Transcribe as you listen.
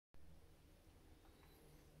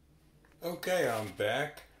Okay, I'm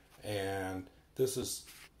back, and this is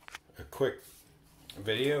a quick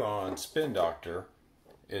video on Spin Doctor.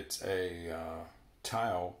 It's a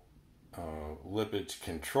tile lippage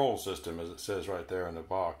control system, as it says right there in the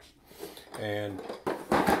box. And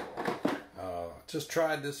just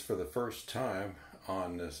tried this for the first time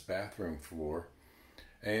on this bathroom floor,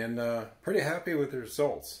 and pretty happy with the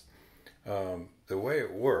results. The way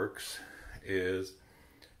it works is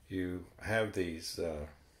you have these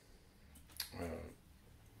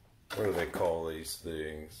what do they call these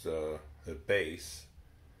things? The base.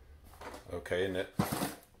 Okay, and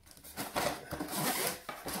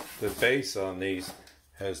the base on these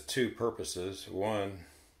has two purposes. One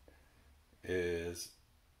is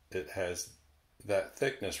it has that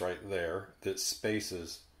thickness right there that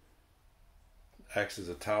spaces, acts as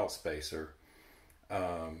a tile spacer,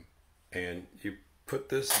 and you put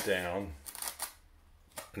this down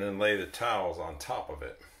and then lay the tiles on top of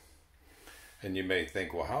it. And you may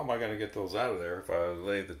think, well, how am I going to get those out of there if I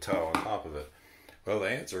lay the tile on top of it? Well, the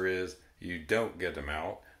answer is you don't get them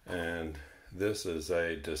out, and this is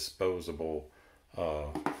a disposable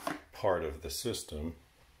part of the system.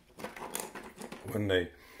 When they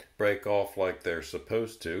break off like they're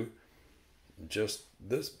supposed to, just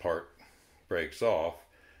this part breaks off,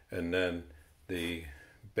 and then the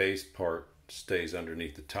base part stays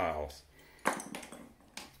underneath the tiles.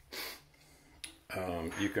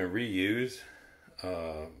 You can reuse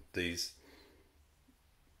these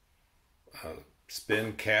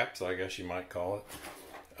spin caps, I guess you might call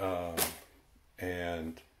it,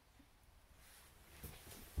 and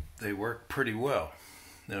they work pretty well.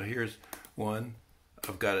 Now here's one.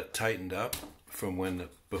 I've got it tightened up from when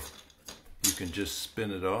you can just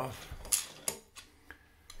spin it off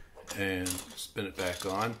and spin it back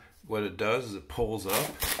on. What it does is it pulls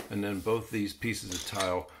up, and then both these pieces of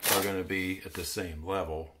tile are going to be at the same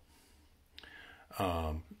level,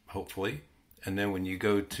 hopefully. And then when you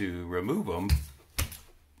go to remove them,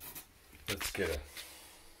 let's get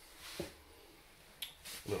a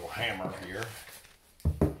little hammer here.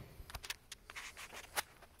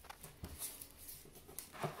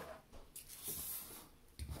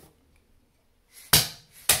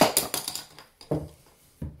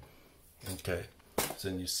 Okay, so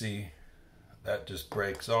then you see that just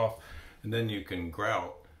breaks off, and then you can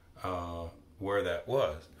grout where that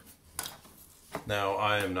was. Now,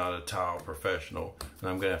 I am not a tile professional, and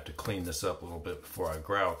I'm going to have to clean this up a little bit before I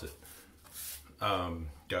grout it.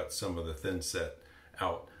 Got some of the thin set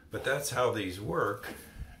out, but that's how these work.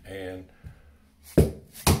 And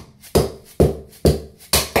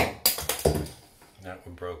that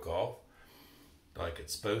one broke off like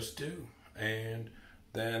it's supposed to, and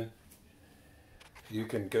then you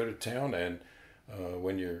can go to town, and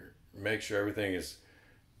when you make sure everything is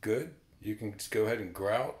good, you can just go ahead and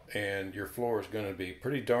grout, and your floor is going to be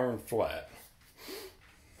pretty darn flat.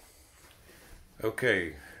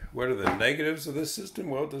 Okay, what are the negatives of this system?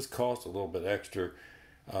 Well, it does cost a little bit extra,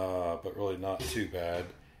 but really not too bad.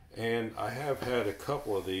 And I have had a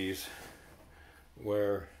couple of these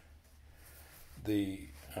where it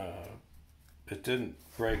didn't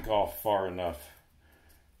break off far enough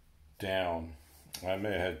down. I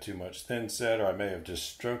may have had too much thin set, or I may have just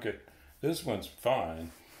struck it. This one's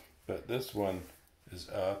fine, but this one is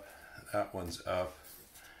up, that one's up,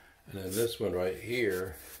 and then this one right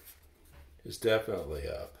here is definitely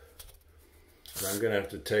up. And I'm going to have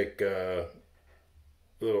to take a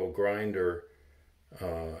little grinder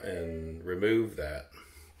and remove that.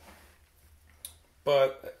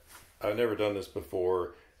 But I've never done this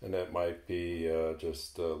before, and that might be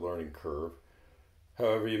just a learning curve.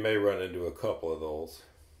 However, you may run into a couple of those.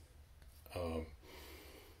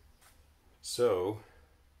 So,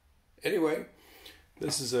 anyway,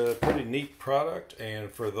 this is a pretty neat product, and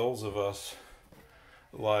for those of us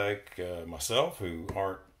like myself who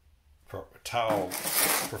aren't tile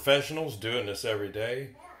professionals doing this every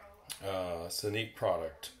day, it's a neat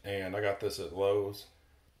product. And I got this at Lowe's,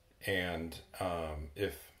 and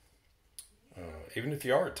even if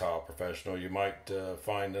you are a tile professional, you might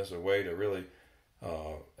find this a way to really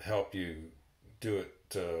help you do it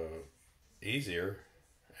easier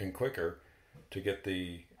and quicker to get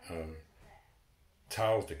the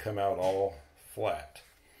tiles to come out all flat.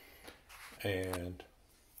 And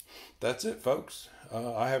that's it, folks.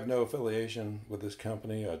 I have no affiliation with this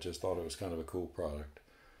company. I just thought it was kind of a cool product.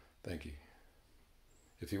 Thank you.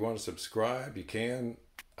 If you want to subscribe, you can.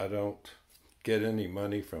 I don't get any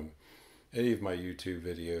money from any of my YouTube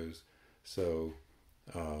videos, so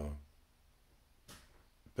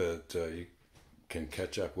but you can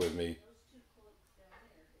catch up with me